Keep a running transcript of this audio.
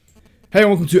Hey and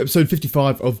welcome to episode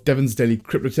 55 of Devon's Daily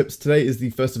Crypto Tips. Today is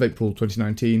the 1st of April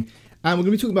 2019 and we're going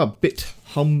to be talking about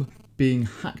Bithumb being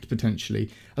hacked potentially,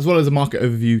 as well as a market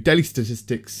overview, daily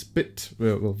statistics,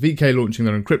 VK launching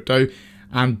their own crypto,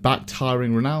 and back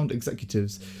hiring renowned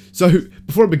executives. So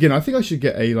before I begin, I think I should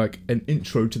get an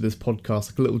intro to this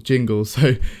podcast, like a little jingle.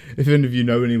 So if any of you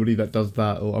know anybody that does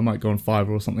that, or I might go on Fiverr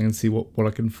or something and see what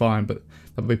I can find, but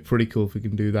that'd be pretty cool if we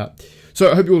can do that.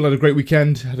 So I hope you all had a great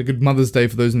weekend, had a good Mother's Day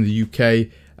for those in the UK.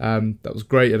 That was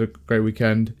great, had a great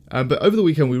weekend. But over the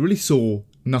weekend, we really saw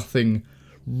nothing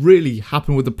really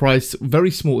happen with the price,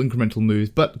 very small incremental moves,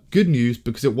 but good news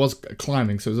because it was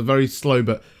climbing. So it was a very slow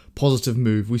but positive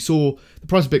move. We saw the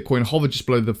price of Bitcoin hover just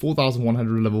below the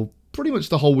 4,100 level pretty much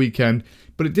the whole weekend,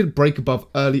 but it did break above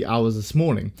early hours this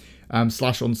morning, / on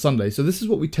Sunday. So this is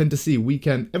what we tend to see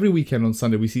every weekend on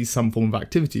Sunday, we see some form of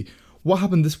activity. What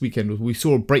happened this weekend was we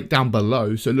saw a breakdown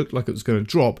below, so it looked like it was going to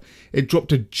drop. It dropped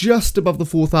to just above the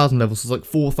 4,000 level, so it's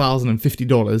like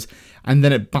 $4,050, and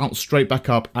then it bounced straight back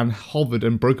up and hovered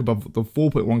and broke above the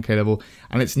 4.1k level,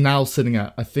 and it's now sitting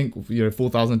at, I think,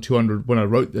 4,200 when I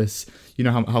wrote this. You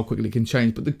know how quickly it can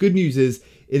change, but the good news is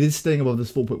it is staying above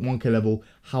this 4.1k level.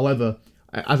 However,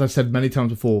 as I've said many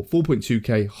times before,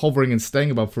 4.2k hovering and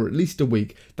staying above for at least a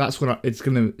week, that's when it's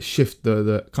going to shift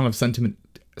the kind of sentiment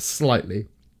slightly.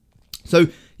 So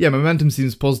yeah, momentum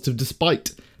seems positive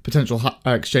despite potential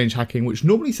exchange hacking, which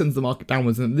normally sends the market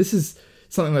downwards. And this is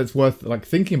something that's worth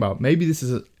thinking about. Maybe this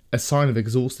is a sign of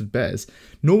exhausted bears.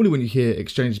 Normally when you hear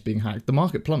exchanges being hacked, the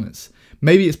market plummets.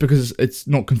 Maybe it's because it's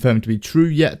not confirmed to be true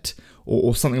yet,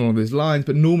 or something along those lines.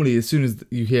 But normally as soon as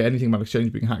you hear anything about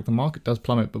exchange being hacked, the market does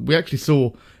plummet. But we actually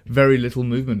saw very little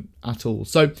movement at all.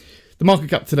 So the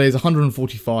market cap today is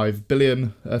 145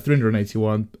 billion,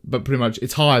 381, but pretty much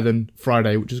it's higher than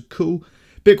Friday, which is cool.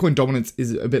 Bitcoin dominance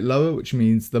is a bit lower, which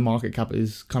means the market cap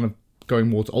is kind of going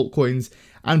more to altcoins,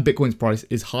 and Bitcoin's price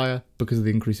is higher because of the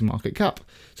increase in market cap.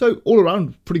 So all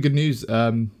around, pretty good news.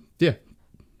 3,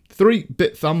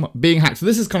 Bithumb being hacked. So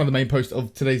this is kind of the main post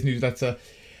of today's newsletter.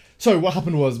 So what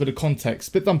happened was, a bit of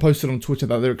context. Bithumb posted on Twitter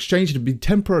that their exchange had been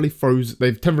temporarily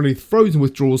frozen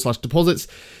withdrawals / deposits.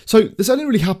 So this only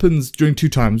really happens during 2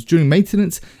 times, during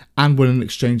maintenance and when an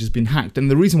exchange has been hacked.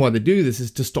 And the reason why they do this is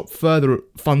to stop further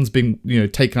funds being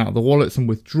taken out of the wallets and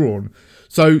withdrawn.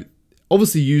 So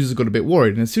obviously users got a bit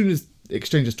worried, and as soon as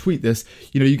exchanges tweet this,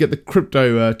 you get the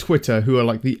crypto Twitter who are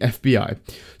like the FBI.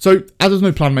 So as there's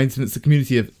no planned maintenance, the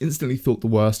community have instantly thought the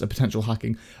worst of potential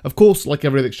hacking. Of course, like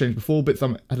every other exchange before,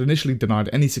 Bithumb had initially denied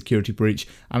any security breach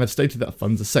and have stated that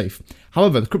funds are safe.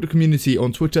 However, the crypto community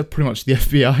on Twitter, pretty much the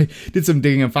FBI, did some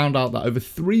digging and found out that over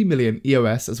 3 million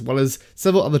EOS, as well as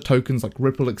several other tokens like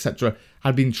Ripple, etc.,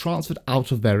 had been transferred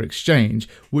out of their exchange,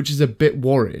 which is a bit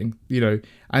worrying,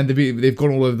 and they've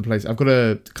gone all over the place. I've got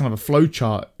a kind of a flow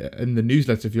chart in the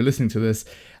newsletter if you're listening to this,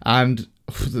 and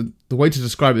the way to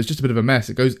describe it is just a bit of a mess.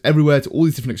 It goes everywhere to all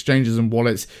these different exchanges and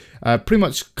wallets, pretty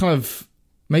much kind of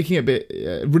making it a bit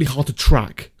really hard to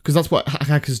track, because that's what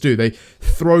hackers do. They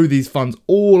throw these funds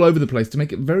all over the place to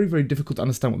make it very, very difficult to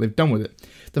understand what they've done with it.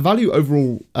 The value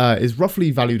overall is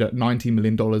roughly valued at $90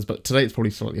 million, but today it's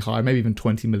probably slightly higher, maybe even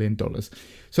 $20 million.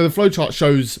 So the flowchart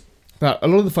shows that a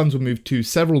lot of the funds were moved to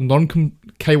several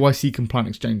non-KYC compliant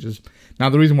exchanges. Now,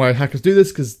 the reason why hackers do this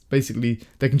is because basically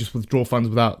they can just withdraw funds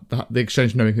without the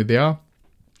exchange knowing who they are,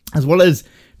 as well as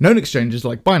known exchanges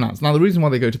like Binance. Now, the reason why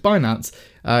they go to Binance,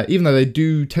 even though they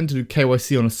do tend to do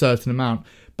KYC on a certain amount,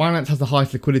 Binance has the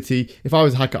highest liquidity. If I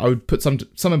was a hacker, I would put some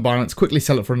in Binance, quickly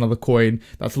sell it for another coin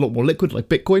that's a lot more liquid, like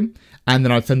Bitcoin, and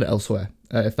then I'd send it elsewhere,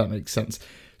 if that makes sense.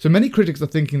 So many critics are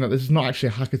thinking that this is not actually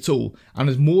a hack at all, and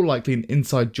is more likely an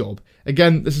inside job.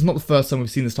 Again, this is not the first time we've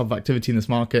seen this type of activity in this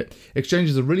market.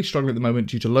 Exchanges are really struggling at the moment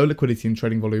due to low liquidity and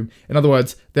trading volume. In other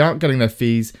words, they aren't getting their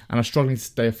fees and are struggling to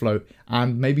stay afloat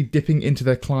and maybe dipping into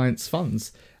their clients'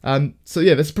 funds. So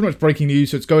yeah, this is pretty much breaking news.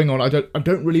 So it's going on. I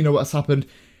don't really know what's happened.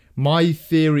 My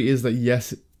theory is that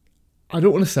yes, I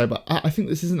don't want to say, but I think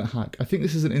this isn't a hack. I think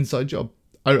this is an inside job.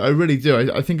 I really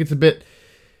do. I think it's a bit.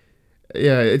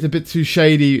 Yeah, it's a bit too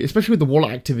shady, especially with the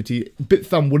wallet activity.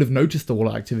 Bithumb would have noticed the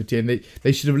wallet activity, and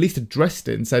they should have at least addressed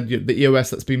it and said the EOS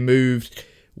that's been moved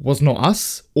was not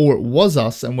us, or it was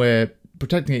us, and we're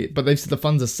protecting it. But they've said the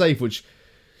funds are safe, which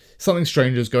something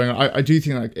strange is going on. I do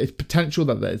think it's potential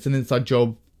that it's an inside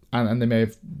job, and they may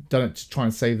have done it to try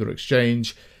and save their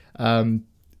exchange.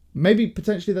 Maybe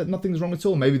potentially that nothing's wrong at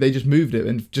all. Maybe they just moved it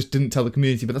and just didn't tell the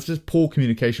community, but that's just poor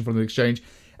communication from the exchange.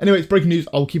 Anyway, it's breaking news.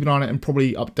 I'll keep an eye on it and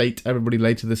probably update everybody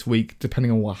later this week,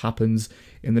 depending on what happens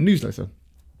in the newsletter.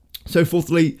 So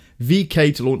fourthly,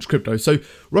 VK to launch crypto. So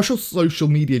Russian social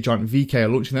media giant VK are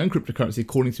launching their own cryptocurrency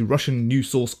according to Russian news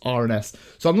source RNS.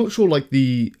 So I'm not sure like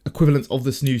the equivalence of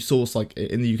this news source, like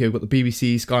in the UK we've got the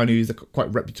BBC, Sky News, they're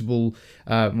quite reputable,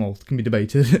 well, it can be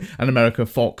debated, and America,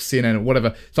 Fox, CNN,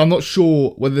 whatever. So I'm not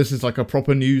sure whether this is like a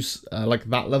proper news, like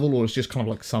that level, or it's just kind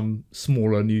of like some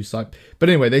smaller news site. But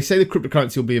anyway, they say the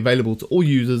cryptocurrency will be available to all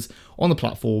users on the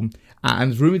platform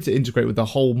and is rumored to integrate with the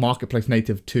whole marketplace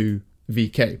native to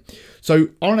VK. So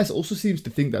RNS also seems to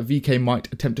think that VK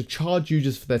might attempt to charge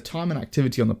users for their time and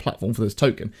activity on the platform for this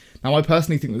token. Now, I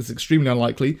personally think this is extremely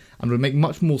unlikely and would make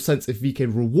much more sense if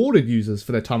VK rewarded users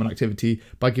for their time and activity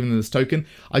by giving them this token.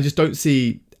 I just don't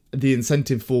see the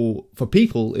incentive for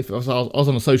people. If I was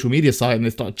on a social media site and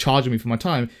they started charging me for my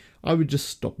time, I would just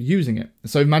stop using it.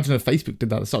 So imagine if Facebook did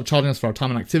that, they start charging us for our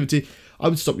time and activity, I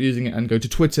would stop using it and go to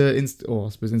Twitter, or I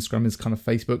suppose Instagram is kind of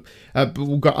Facebook, but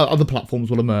we'll go, other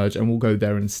platforms will emerge and we'll go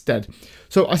there instead.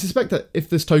 So I suspect that if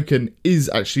this token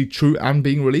is actually true and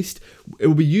being released, it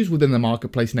will be used within the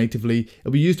marketplace natively.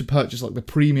 It'll be used to purchase like the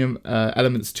premium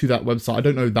elements to that website. I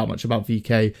don't know that much about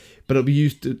VK, but it'll be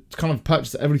used to kind of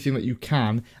purchase everything that you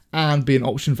can and be an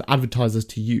option for advertisers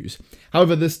to use.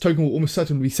 However, this token will almost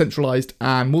certainly be centralized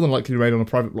and more than likely remain on a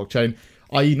private blockchain,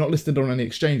 i.e. not listed on any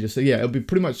exchanges. So yeah, it'll be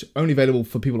pretty much only available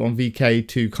for people on VK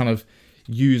to kind of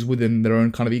use within their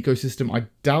own kind of ecosystem. I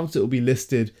doubt it'll be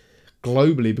listed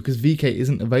globally because VK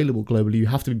isn't available globally. You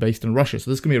have to be based in Russia. So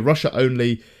this is going to be a Russia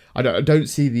only. I don't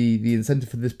see the incentive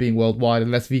for this being worldwide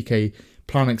unless VK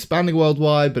plan on expanding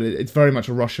worldwide, but it's very much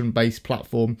a Russian based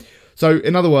platform. So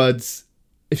in other words,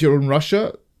 if you're in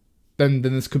Russia, then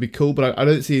this could be cool, but I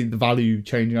don't see the value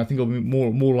changing. I think it'll be more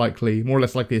or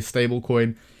less likely a stable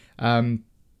coin.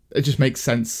 It just makes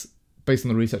sense based on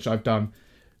the research I've done.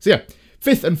 So yeah,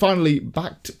 fifth and finally,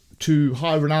 backed to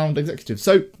high renowned executives.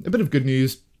 So a bit of good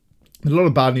news, a lot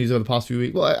of bad news over the past few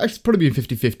weeks. Well, actually it's probably been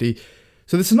 50-50.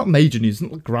 So this is not major news, it's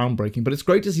not like groundbreaking, but it's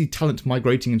great to see talent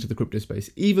migrating into the crypto space,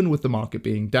 even with the market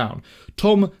being down.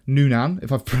 Tom Noonan,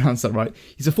 if I've pronounced that right,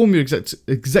 he's a former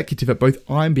executive at both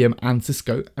IBM and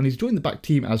Cisco, and he's joined the back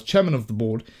team as chairman of the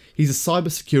board. He's a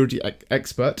cybersecurity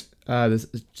expert,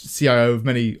 the CIO of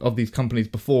many of these companies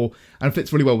before, and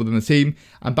fits really well within the team.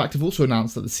 And Bakkt have also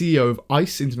announced that the CEO of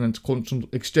ICE, Internet Quantum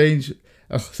Exchange,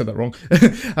 I said that wrong.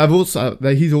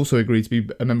 He's also agreed to be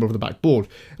a member of the Bakkt board,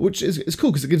 which is cool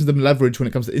because it gives them leverage when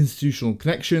it comes to institutional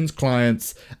connections,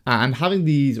 clients, and having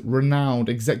these renowned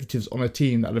executives on a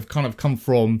team that have kind of come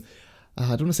from, I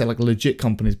don't want to say like legit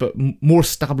companies, but more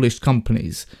established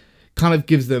companies, kind of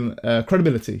gives them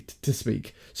credibility to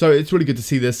speak. So it's really good to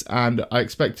see this, and I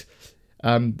expect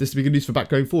this to be good news for Bakkt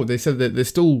going forward. They said that they're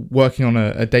still working on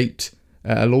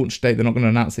a launch date. They're not going to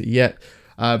announce it yet.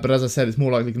 But as I said, it's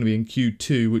more likely going to be in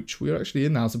Q2, which we're actually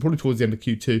in now, so probably towards the end of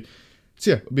Q2. So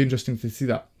yeah, it'll be interesting to see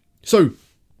that. So,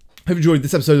 hope you enjoyed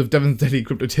this episode of Devon's Daily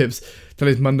Crypto Tips.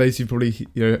 Today's Monday, so you're probably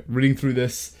reading through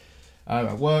this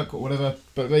at work or whatever.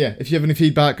 But yeah, if you have any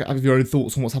feedback, have your own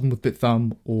thoughts on what's happened with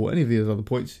Bithumb or any of these other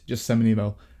points, just send me an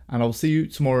email. And I'll see you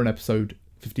tomorrow in episode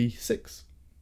 56.